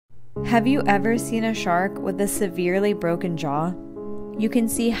Have you ever seen a shark with a severely broken jaw? You can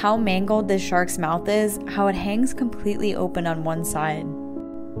see how mangled this shark's mouth is, how it hangs completely open on one side.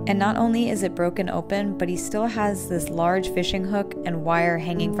 And not only is it broken open, but he still has this large fishing hook and wire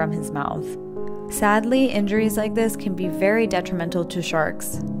hanging from his mouth. Sadly, injuries like this can be very detrimental to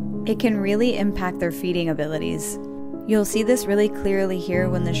sharks. It can really impact their feeding abilities. You'll see this really clearly here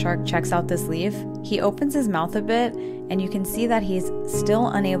when the shark checks out this leaf. He opens his mouth a bit, and you can see that he's still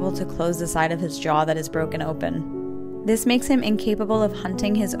unable to close the side of his jaw that is broken open. This makes him incapable of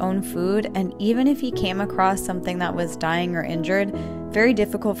hunting his own food, and even if he came across something that was dying or injured, very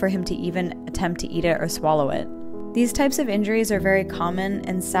difficult for him to even attempt to eat it or swallow it. These types of injuries are very common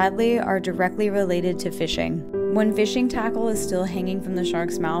and sadly are directly related to fishing. When fishing tackle is still hanging from the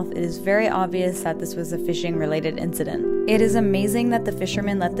shark's mouth, it is very obvious that this was a fishing-related incident. It is amazing that the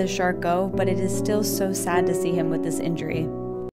fisherman let this shark go, but it is still so sad to see him with this injury.